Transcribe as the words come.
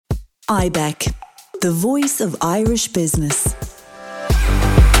IBEC, the voice of Irish business.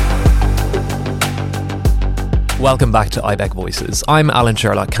 Welcome back to IBEC Voices. I'm Alan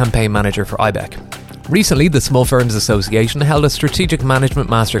Sherlock, Campaign Manager for IBEC. Recently, the Small Firms Association held a Strategic Management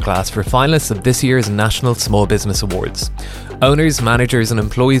Masterclass for finalists of this year's National Small Business Awards. Owners, managers and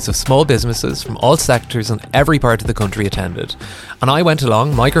employees of small businesses from all sectors and every part of the country attended. And I went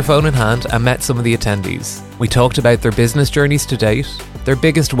along, microphone in hand, and met some of the attendees. We talked about their business journeys to date, their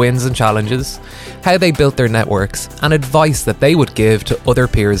biggest wins and challenges, how they built their networks, and advice that they would give to other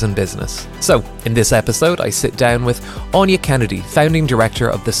peers in business. So, in this episode, I sit down with Anya Kennedy, Founding Director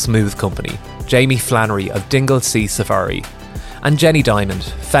of The Smooth Company, Jamie Flannery of Dinglesea Safari, and Jenny Diamond,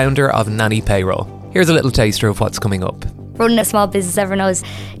 founder of Nanny Payroll. Here's a little taster of what's coming up. Running a small business, everyone knows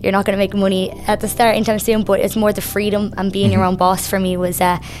you're not going to make money at the start anytime soon, but it's more the freedom and being your own boss for me was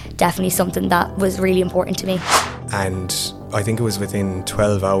definitely something that was really important to me. And I think it was within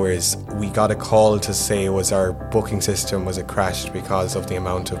 12 hours we got a call to say our booking system was crashed because of the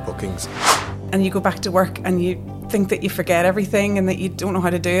amount of bookings. And you go back to work and you think that you forget everything and that you don't know how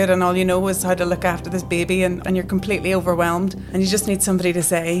to do it, and all you know is how to look after this baby, and you're completely overwhelmed, and you just need somebody to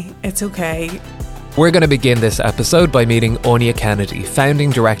say, it's okay. We're going to begin this episode by meeting Anya Kennedy, Founding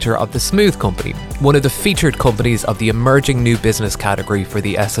Director of The Smooth Company, one of the featured companies of the Emerging New Business category for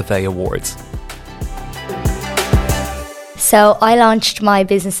the SFA Awards. So I launched my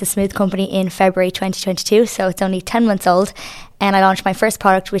business, The Smooth Company, in February 2022, so it's only 10 months old. And I launched my first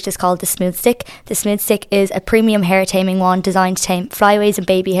product, which is called the Smooth Stick. The Smooth Stick is a premium hair taming wand designed to tame flyaways and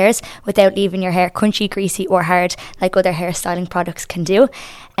baby hairs without leaving your hair crunchy, greasy or hard like other hairstyling products can do.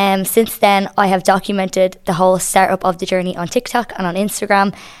 Since then, I have documented the whole startup of the journey on TikTok and on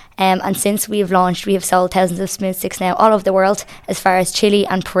Instagram. And since we've launched, we have sold thousands of Smooth Sticks now all over the world, as far as Chile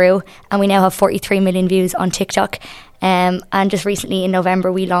and Peru. And we now have 43 million views on TikTok. And just recently in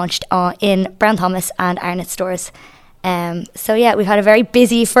November, we launched in Brown Thomas and Arnott stores. So yeah, we've had a very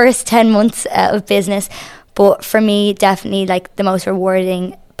busy first 10 months of business, but for me, definitely like the most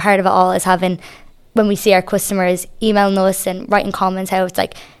rewarding part of it all is having, when we see our customers emailing us and writing comments, how it's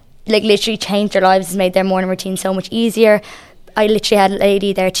like literally changed their lives, has made their morning routine so much easier. I literally had a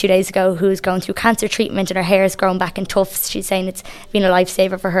lady there 2 days ago who's going through cancer treatment and her hair is growing back in tufts. She's saying it's been a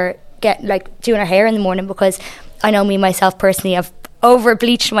lifesaver for her, doing her hair in the morning, because I know me myself personally, I've over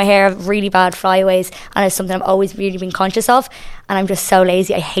bleached my hair, really bad flyaways, and it's something I've always really been conscious of, and I'm just so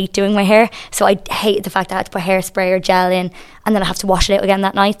lazy. I hate doing my hair, so I hate the fact that I had to put hairspray or gel in and then I have to wash it out again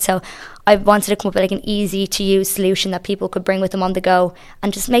that night. So I wanted to come up with like an easy to use solution that people could bring with them on the go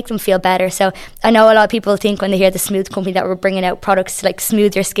and just make them feel better. So I know a lot of people think when they hear the Smooth Company that we're bringing out products to like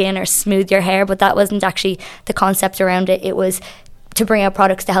smooth your skin or smooth your hair, but that wasn't actually the concept around it. It was to bring out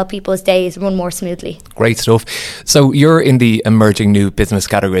products to help people's days run more smoothly. Great stuff. So you're in the Emerging New Business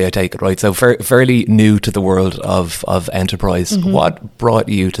category, I take it, right? So fairly new to the world of enterprise. Mm-hmm. What brought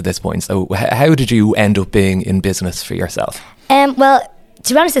you to this point? So how did you end up being in business for yourself? Well,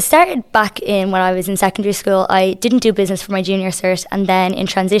 to be honest, it started back when I was in secondary school. I didn't do business for my junior cert, and then in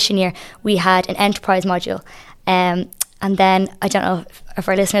transition year we had an enterprise module. And then, I don't know if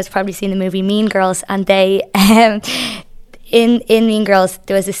our listeners have probably seen the movie Mean Girls, and they... In Mean Girls,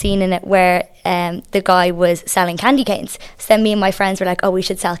 there was a scene in it where the guy was selling candy canes. So then me and my friends were like, oh, we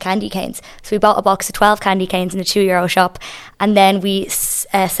should sell candy canes. So we bought a box of 12 candy canes in a €2 shop. And then we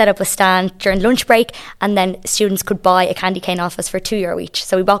set up a stand during lunch break, and then students could buy a candy cane off us for €2 each.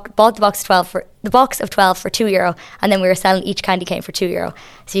 So we bought the box of 12 for €2, and then we were selling each candy cane for €2.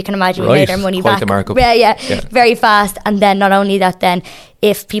 So you can imagine we made our money quite back. The markup. Yeah, very fast. And then not only that, then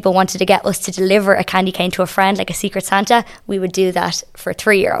if people wanted to get us to deliver a candy cane to a friend, like a Secret Santa, we would do that for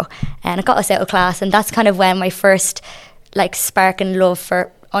 €3. And it got us out of class. And that's kind of when my first like spark and love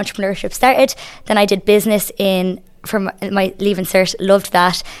for entrepreneurship started. Then I did business from my leaving cert, loved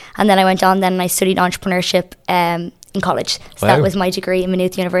that. And then I went on and I studied entrepreneurship in college. So That was my degree in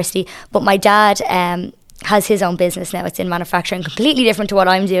Maynooth University. But my dad has his own business now. It's in manufacturing, completely different to what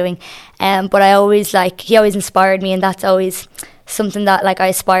I'm doing. But he always inspired me, and that's always something that like I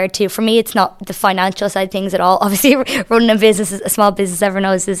aspired to. For me, it's not the financial side of things at all. Obviously, running a business, a small business, everyone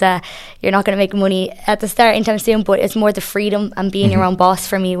knows is you're not going to make money at the start anytime soon, but it's more the freedom and being your own boss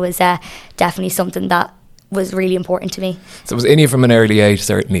for me was definitely something that was really important to me. So it was in you from an early age,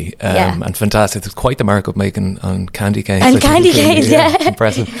 certainly, and fantastic. It's quite the markup making on candy canes. And candy canes, yeah.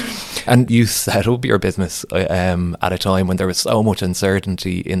 Impressive. And you set up your business at a time when there was so much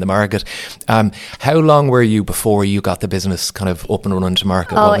uncertainty in the market. How long were you before you got the business kind of up and running to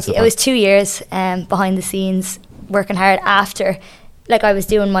market? It was 2 years behind the scenes, working hard after like I was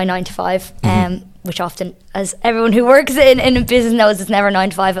doing my 9 to 5, which often, as everyone who works in a business knows, it's never 9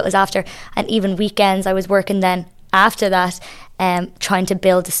 to 5, it was after. And even weekends I was working then after that, trying to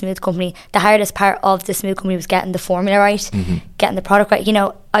build the Smooth company. The hardest part of the Smooth company was getting the formula right, getting the product right. You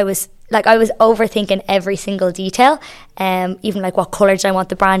know, I was overthinking every single detail, even like what colour did I want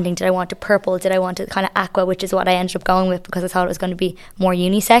the branding, did I want it purple, did I want it kind of aqua, which is what I ended up going with because I thought it was going to be more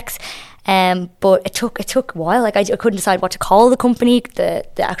unisex. But it took a while. Like I couldn't decide what to call the company, the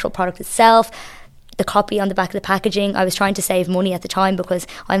actual product itself, the copy on the back of the packaging. I was trying to save money at the time because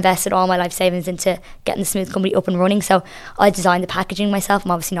I invested all my life savings into getting the Smooth company up and running. So I designed the packaging myself.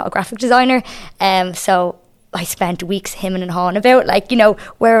 I'm obviously not a graphic designer, so I spent weeks hemming and hawing about, like, you know,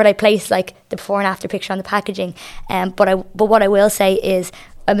 where would I place like the before and after picture on the packaging. But what I will say is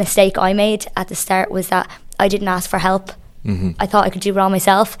a mistake I made at the start was that I didn't ask for help. I thought I could do it all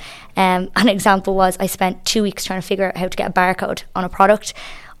myself. An example was I spent 2 weeks trying to figure out how to get a barcode on a product.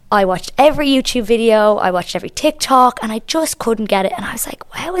 I watched every YouTube video, I watched every TikTok, and I just couldn't get it. And I was like,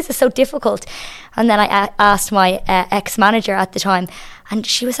 how is this so difficult? And then I asked my ex-manager at the time, and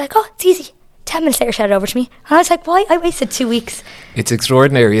she was like, oh, it's easy. 10 minutes later, she had it over to me. And I was like, why? I wasted 2 weeks. It's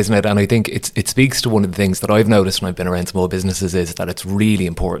extraordinary, isn't it? And I think it speaks to one of the things that I've noticed when I've been around small businesses is that it's really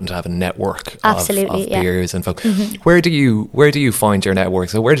important to have a network of peers and folk. Where do you find your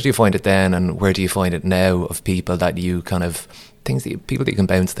network? So where did you find it then, and where do you find it now, of people that you kind of people that you can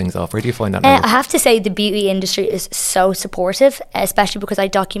bounce things off? Where do you find that? I have to say the beauty industry is so supportive, especially because I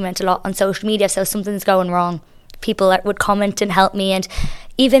document a lot on social media. So if something's going wrong, people that would comment and help me, and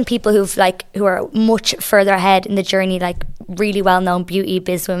even people who are much further ahead in the journey, like really well-known beauty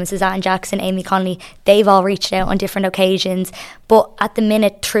biz women, Suzanne Jackson, Amy Connolly, they've all reached out on different occasions. But at the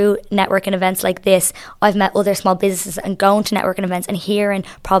minute, through networking events like this, I've met other small businesses and going to networking events and hearing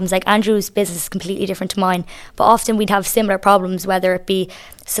problems. Like Andrew's business is completely different to mine, but often we'd have similar problems, whether it be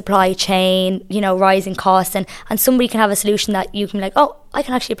supply chain, you know, rising costs, and somebody can have a solution that you can be like, oh, I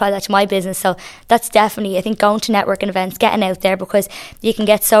can actually apply that to my business. So that's definitely, I think, going to networking events, getting out there, because you can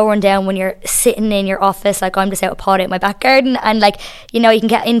get so run down when you're sitting in your office. Like I'm just out a pot out my back garden, and like, you know, you can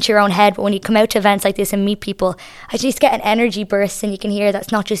get into your own head. But when you come out to events like this and meet people, I just get an energy burst, and you can hear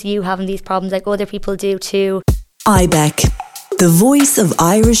that's not just you having these problems, like other people do too. IBEC, the voice of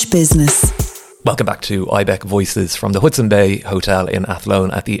Irish business. Welcome back to IBEC Voices from the Hudson Bay Hotel in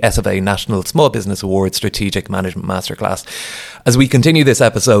Athlone at the SFA National Small Business Awards Strategic Management Masterclass. As we continue this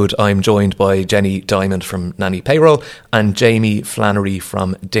episode, I'm joined by Jenny Diamond from Nanny Payroll and Jamie Flannery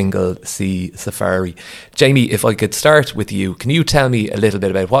from Dingle Sea Safari. Jamie, if I could start with you, can you tell me a little bit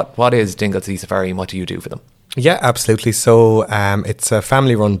about what is Dingle Sea Safari and what do you do for them? Yeah, absolutely. So it's a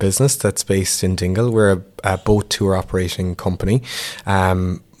family-run business that's based in Dingle. We're a boat tour operating company.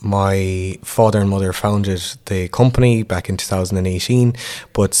 My father and mother founded the company back in 2018,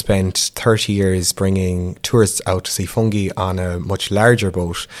 but spent 30 years bringing tourists out to see fungi on a much larger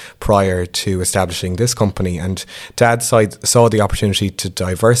boat prior to establishing this company. And Dad saw the opportunity to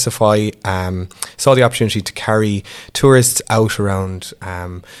diversify, saw the opportunity to carry tourists out around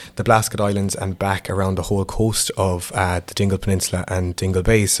the Blasket Islands and back around the whole coast of the Dingle Peninsula and Dingle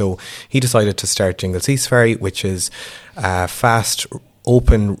Bay. So he decided to start Dingle Sea Safari, which is a fast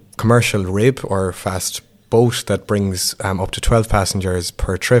open commercial rib or fast boat that brings up to 12 passengers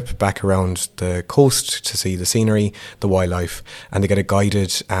per trip back around the coast to see the scenery, the wildlife, and they get a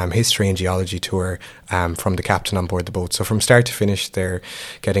guided history and geology tour from the captain on board the boat. So from start to finish, they're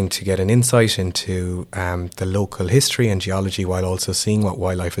getting to get an insight into the local history and geology while also seeing what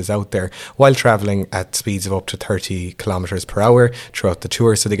wildlife is out there, while travelling at speeds of up to 30 kilometres per hour throughout the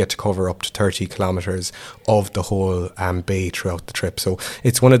tour. So they get to cover up to 30 kilometres of the whole bay throughout the trip. So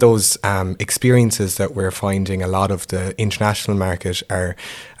it's one of those experiences that we're finding a lot of the international market are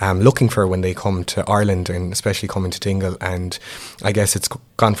looking for when they come to Ireland, and especially coming to Dingle. And I guess it's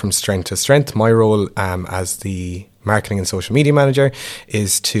gone from strength to strength. My role as the marketing and social media manager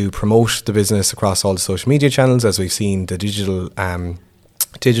is to promote the business across all the social media channels. As we've seen, the digital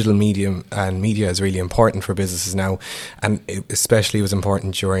medium and media is really important for businesses now, and it especially was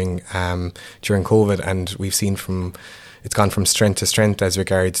important during COVID. And we've seen it's gone from strength to strength as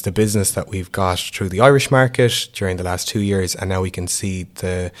regards the business that we've got through the Irish market during the last 2 years, and now we can see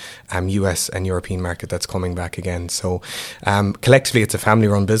the US and European market that's coming back again. So collectively it's a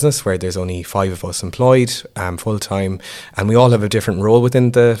family-run business where there's only 5 of us employed full-time, and we all have a different role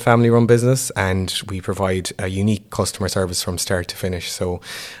within the family-run business, and we provide a unique customer service from start to finish. So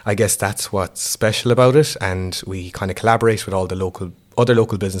I guess that's what's special about it, and we kind of collaborate with all the other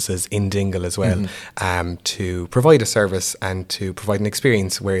local businesses in Dingle as well, to provide a service and to provide an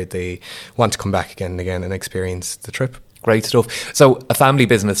experience where they want to come back again and again and experience the trip. Great stuff. So a family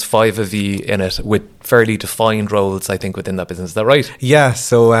business, 5 of you in it, with fairly defined roles, I think, within that business. Is that right? Yeah,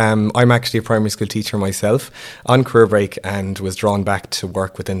 so I'm actually a primary school teacher myself on career break, and was drawn back to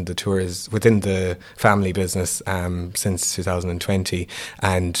work within the family business since 2020.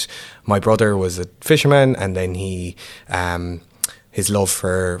 And my brother was a fisherman, and then his love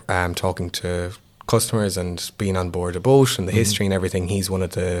for talking to customers and being on board a boat and the history and everything. He's one of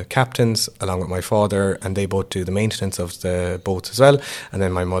the captains along with my father, and they both do the maintenance of the boats as well. And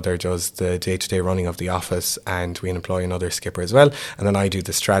then my mother does the day-to-day running of the office, and we employ another skipper as well. And then I do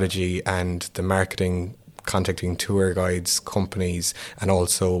the strategy and the marketing, contacting tour guides, companies, and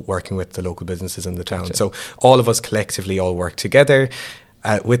also working with the local businesses in the town. Gotcha. So all of us collectively all work together.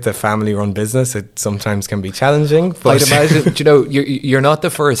 With the family-run business, it sometimes can be challenging. But I'd imagine, you know, you're not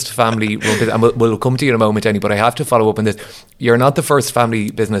the first family-run business, and we'll come to you in a moment, Jenny, but I have to follow up on this. You're not the first family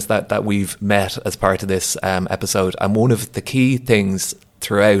business that we've met as part of this episode, and one of the key things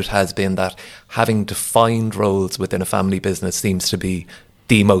throughout has been that having defined roles within a family business seems to be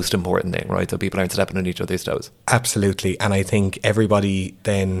the most important thing, right? So people aren't stepping on each other's toes. Absolutely, and I think everybody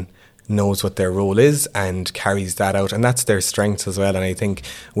then knows what their role is and carries that out, and that's their strengths as well. And I think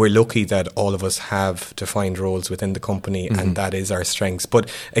we're lucky that all of us have defined roles within the company, and that is our strengths.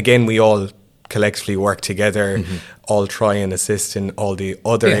 But again, we all collectively work together, all try and assist in all the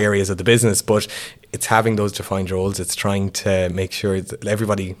other areas of the business, but it's having those defined roles. It's trying to make sure that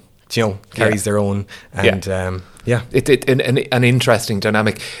everybody, you know, carries their own, and It's an interesting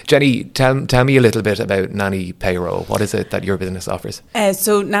dynamic. Jenny, tell me a little bit about Nanny Payroll. What is it that your business offers?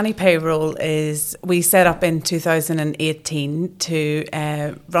 So Nanny Payroll is, we set up in 2018 to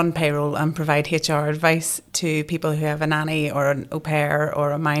run payroll and provide HR advice to people who have a nanny or an au pair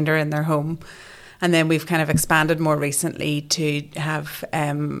or a minder in their home. And then we've kind of expanded more recently to have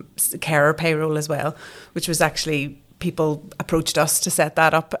carer payroll as well, which was actually, people approached us to set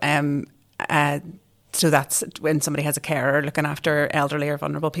that up. So that's when somebody has a carer looking after elderly or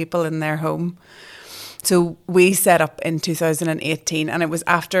vulnerable people in their home. So we set up in 2018, and it was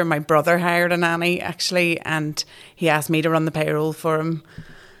after my brother hired a nanny, actually, and he asked me to run the payroll for him.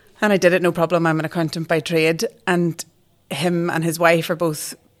 And I did it, no problem. I'm an accountant by trade. And him and his wife are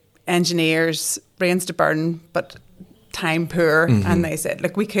both engineers, brains to burn, but time poor. And they said,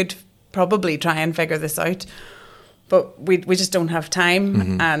 look, we could probably try and figure this out, but we just don't have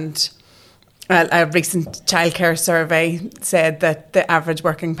time. And a recent childcare survey said that the average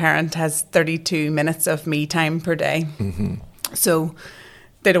working parent has 32 minutes of me time per day. So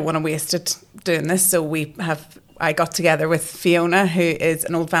they don't want to waste it doing this. So I got together with Fiona, who is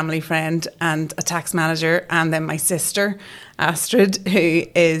an old family friend and a tax manager, and then my sister, Astrid, who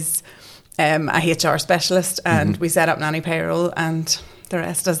is a HR specialist, and we set up Nanny Payroll, and the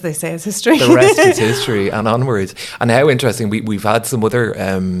rest, as they say, is history. The rest is history and onwards. And how interesting, we've had some other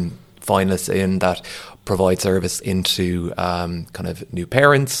finalists in that provide service into kind of new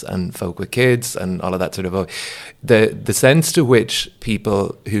parents and folk with kids and all of that sort of the sense to which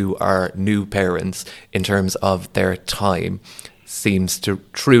people who are new parents in terms of their time seems to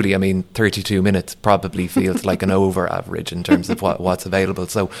truly, I mean, 32 minutes probably feels like an over average in terms of what's available.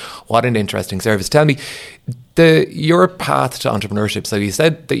 So what an interesting service. Tell me, your path to entrepreneurship. So you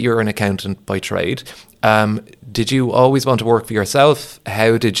said that you're an accountant by trade. Did you always want to work for yourself?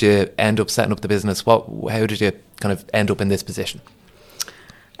 How did you end up setting up the business? How did you kind of end up in this position?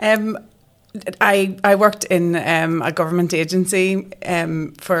 I worked in a government agency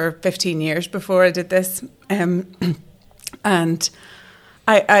for 15 years before I did this. And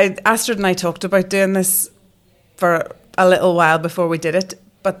Astrid and I talked about doing this for a little while before we did it,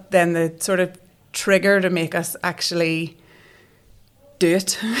 but then the sort of trigger to make us actually do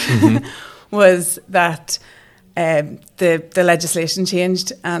it was that the legislation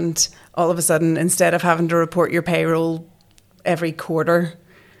changed, and all of a sudden, instead of having to report your payroll every quarter,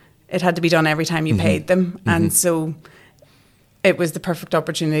 it had to be done every time you paid them. And so it was the perfect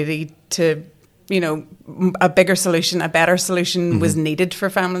opportunity to, you know, a bigger solution, a better solution was needed for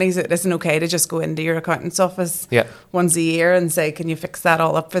families. It isn't okay to just go into your accountant's office once a year and say, can you fix that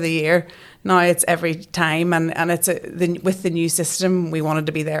all up for the year? Now it's every time, and it's with the new system, we wanted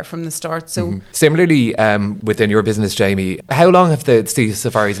to be there from the start. So similarly, within your business, Jamie, how long have the sea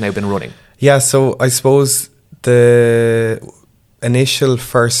safaris now been running? Yeah, so I suppose the initial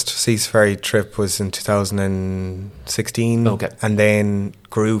first sea safari trip was in 2016, and then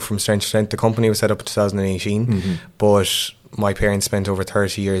grew from strength to strength. The company was set up in 2018, but my parents spent over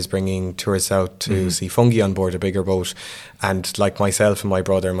 30 years bringing tourists out to see fungi on board a bigger boat, and like myself and my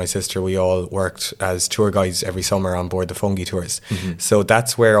brother and my sister, we all worked as tour guides every summer on board the fungi tours. So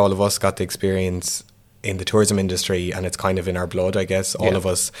that's where all of us got the experience in the tourism industry, and it's kind of in our blood, I guess. All of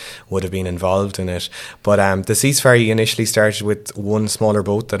us would have been involved in it. But the Seas Ferry initially started with one smaller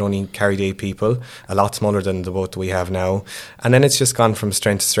boat that only carried 8 people, a lot smaller than the boat that we have now. And then it's just gone from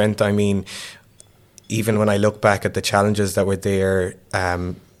strength to strength. I mean, even when I look back at the challenges that were there,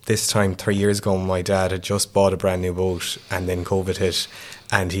 this time 3 years ago, my dad had just bought a brand new boat, and then COVID hit,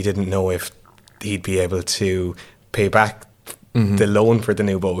 and he didn't know if he'd be able to pay back the loan for the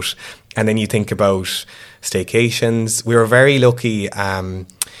new boat. And then you think about staycations. We were very lucky in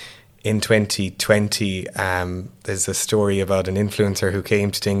 2020. There's a story about an influencer who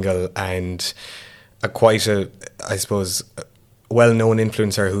came to Dingle, and quite a, I suppose, well-known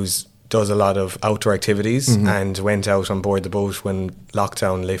influencer who's does a lot of outdoor activities, and went out on board the boat when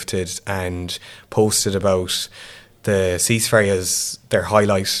lockdown lifted and posted about the Seas Ferry as their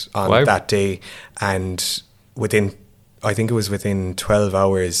highlight on that day. And I think it was within 12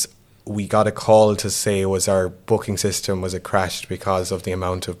 hours, we got a call to say our booking system was crashed because of the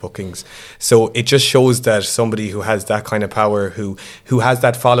amount of bookings. So it just shows that somebody who has that kind of power, who has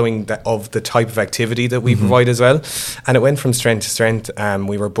that following of the type of activity that we provide as well. And it went from strength to strength.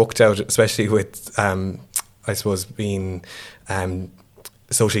 We were booked out, especially with, I suppose, being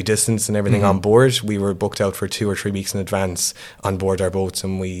socially distanced and everything on board. We were booked out for 2 or 3 weeks in advance on board our boats,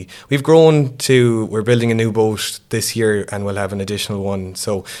 and we've grown to, we're building a new boat this year, and we'll have an additional one.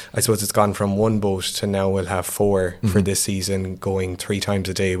 So I suppose it's gone from 1 boat to now we'll have 4 for this season, going 3 times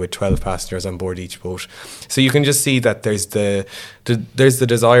a day with 12 passengers on board each boat. So you can just see that there's the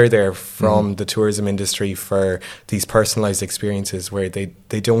desire there from the tourism industry for these personalised experiences where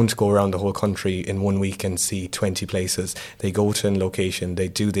they don't go around the whole country in 1 week and see 20 places. They go to a location, they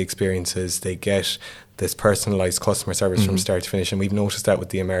do the experiences, they get this personalised customer service from start to finish, and we've noticed that with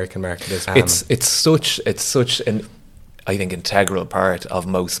the American market as well. It's such an, I think, integral part of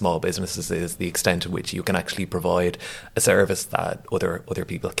most small businesses is the extent to which you can actually provide a service that other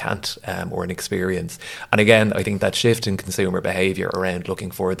people can't, or an experience. And again, I think that shift in consumer behaviour around looking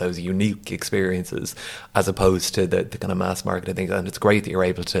for those unique experiences as opposed to the kind of mass market, I think, and it's great that you're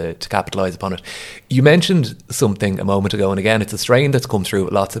able to capitalise upon it. You mentioned something a moment ago, and again, it's a strain that's come through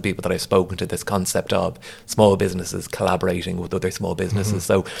with lots of people that I've spoken to, this concept of small businesses collaborating with other small businesses.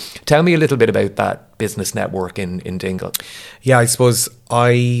 So tell me a little bit about that business network in Dingle. Yeah, I suppose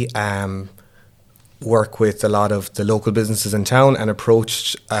I work with a lot of the local businesses in town and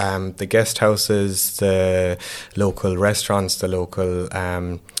approached the guest houses, the local restaurants, the local,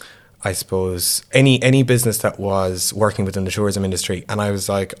 I suppose, any business that was working within the tourism industry. And I was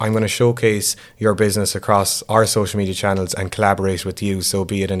like, I'm going to showcase your business across our social media channels and collaborate with you. So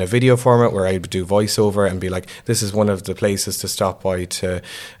be it in a video format where I would do voiceover and be like, this is one of the places to stop by to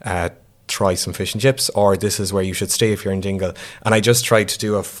try some fish and chips, or this is where you should stay if you're in Dingle. And I just tried to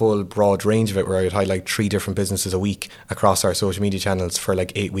do a full broad range of it where I would highlight 3 different businesses a week across our social media channels for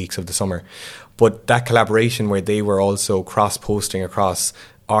like 8 weeks of the summer. But that collaboration where they were also cross-posting across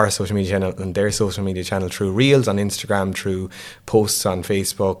our social media channel and their social media channel through Reels on Instagram, through posts on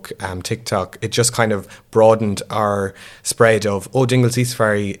Facebook, TikTok, it just kind of broadened our spread of, Dingle Seas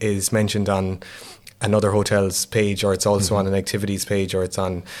Ferry is mentioned on another hotel's page, or it's also on an activities page, or it's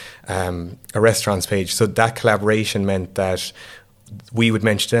on a restaurant's page. So that collaboration meant that we would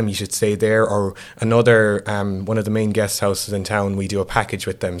mention them, you should stay there, or another, one of the main guest houses in town, we do a package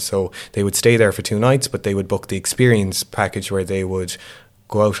with them. So they would stay there for 2 nights, but they would book the experience package where they would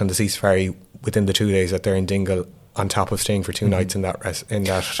go out on the Seas Ferry within the 2 days that they're in Dingle, on top of staying for 2 nights in that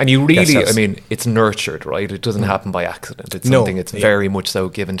and you really, I mean, it's nurtured, right? It doesn't happen by accident. It's something it's very much so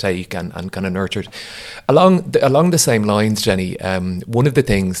give and take and kind of nurtured. Along the same lines, Jenny, one of the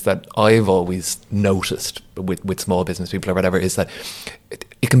things that I've always noticed with small business people or whatever is that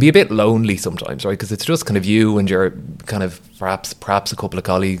it can be a bit lonely sometimes, right? Because it's just kind of you and your kind of perhaps a couple of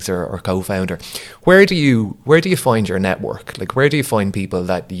colleagues or co-founder. Where do you find your network? Like, where do you find people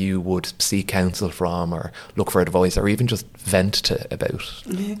that you would seek counsel from, or look for advice, or even just vent to about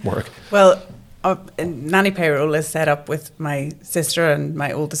work? Well, Nanny Payroll is set up with my sister and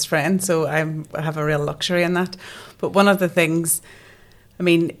my oldest friend, so I have a real luxury in that. But one of the things, I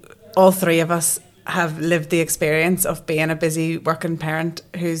mean, all 3 of us have lived the experience of being a busy working parent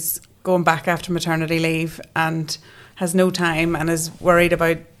who's going back after maternity leave and has no time and is worried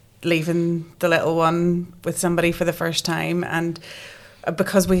about leaving the little one with somebody for the first time. And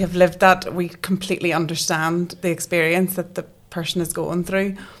because we have lived that, we completely understand the experience that the person is going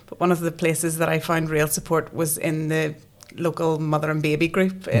through. But one of the places that I found real support was in the local mother and baby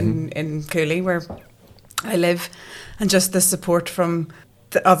group in Cooley, where I live, and just the support from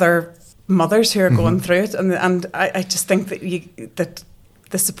the other mothers who are going through it, and I just think that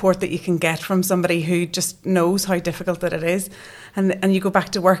the support that you can get from somebody who just knows how difficult that it is. And you go back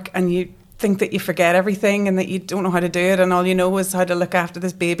to work and you think that you forget everything and that you don't know how to do it, and all you know is how to look after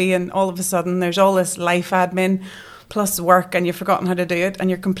this baby, and all of a sudden there's all this life admin plus work and you've forgotten how to do it and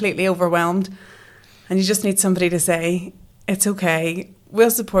you're completely overwhelmed, and you just need somebody to say, it's okay,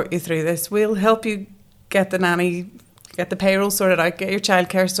 we'll support you through this, we'll help you get the nanny, get the payroll sorted out, get your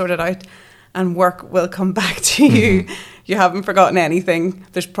childcare sorted out, and work will come back to you. You haven't forgotten anything.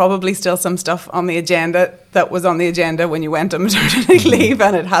 There's probably still some stuff on the agenda that was on the agenda when you went on maternity leave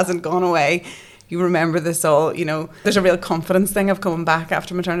and it hasn't gone away. You remember this all, you know. There's a real confidence thing of coming back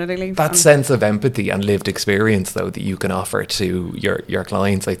after maternity leave. That sense of empathy and lived experience, though, that you can offer to your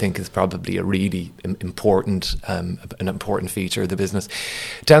clients, I think is probably a really important an important feature of the business.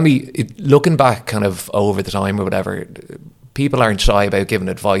 Tell me, looking back kind of over the time or whatever, people aren't shy about giving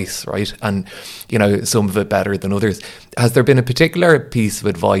advice, right? And, you know, some of it better than others. Has there been a particular piece of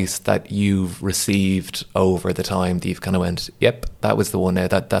advice that you've received over the time that you've kind of went, yep, that was the one now,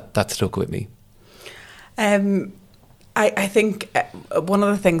 that stuck with me? I think one of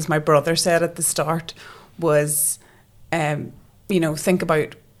the things my brother said at the start was, you know, think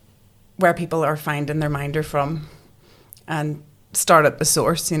about where people are finding their minder from and start at the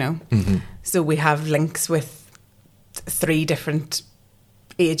source, you know. Mm-hmm. So we have links with 3 different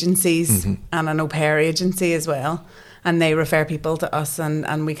agencies mm-hmm. and an au pair agency as well, and they refer people to us,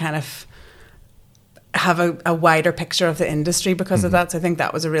 and we kind of have a wider picture of the industry because mm-hmm. of that. So I think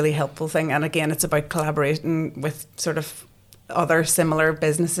that was a really helpful thing. And again, it's about collaborating with sort of other similar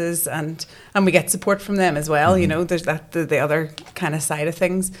businesses, and we get support from them as well. Mm-hmm. You know, there's that the other kind of side of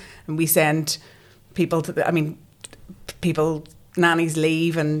things, and we send people to people, nannies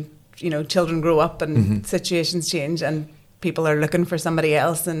leave, and you know, children grow up and mm-hmm. situations change, and people are looking for somebody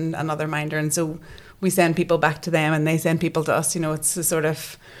else and another minder, and so we send people back to them and they send people to us. You know, it's a sort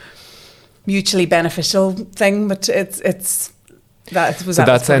of mutually beneficial thing, but it's that was so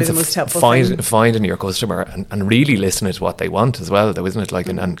that sense the most helpful finding your customer and really listening to what they want as well, though, isn't it? Like,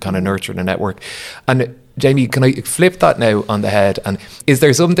 and kind of nurturing a network. And Jamie, can I flip that now on the head? And is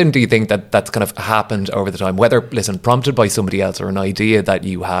there something, do you think, that's kind of happened over the time, whether, prompted by somebody else or an idea that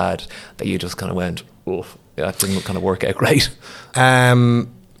you had that you just kind of went, oh, that didn't kind of work out great? I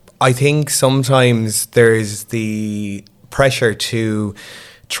think sometimes there's the pressure to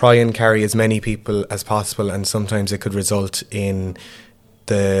try and carry as many people as possible, and sometimes it could result in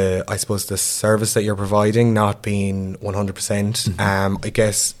the service that you're providing not being 100%. Mm-hmm. I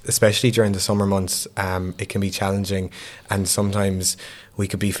guess especially during the summer months, it can be challenging, and sometimes we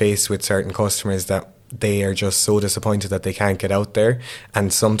could be faced with certain customers that they are just so disappointed that they can't get out there,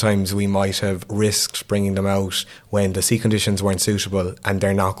 and sometimes we might have risked bringing them out when the sea conditions weren't suitable and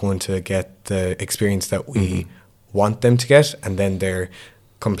they're not going to get the experience that we mm-hmm. want them to get, and then they're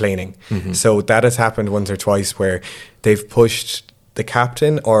complaining. Mm-hmm. So that has happened once or twice where they've pushed the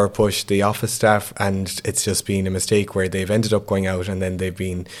captain or pushed the office staff, and it's just been a mistake where they've ended up going out, and then they've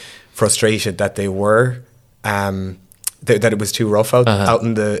been frustrated that they were that it was too rough out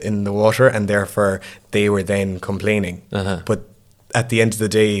in the water, and therefore they were then complaining. But at the end of the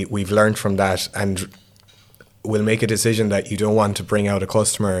day, we've learned from that, and we'll make a decision that you don't want to bring out a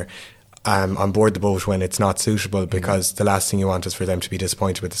customer on board the boat when it's not suitable, because the last thing you want is for them to be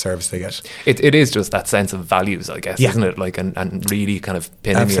disappointed with the service they get. It is just that sense of values, I guess, isn't it? Like, and really kind of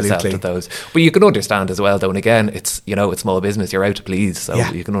pinning yourself to those. But you can understand as well, though, and again, it's, you know, it's small business, you're out to please, so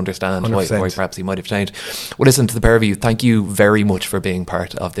you can understand why perhaps you might have changed. Well, listen, to the pair of you, thank you very much for being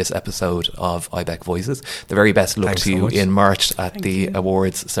part of this episode of IBEC Voices. The very best luck to you in March at the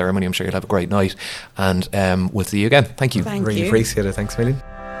awards ceremony. I'm sure you'll have a great night, and we'll see you again. Thank you. Really appreciate it. Thanks a million.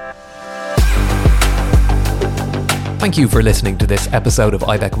 Thank you for listening to this episode of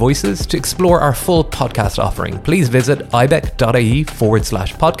IBEC Voices. To explore our full podcast offering, please visit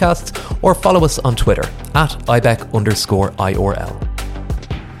ibec.ie/podcasts or follow us on Twitter @IBEC_IRL.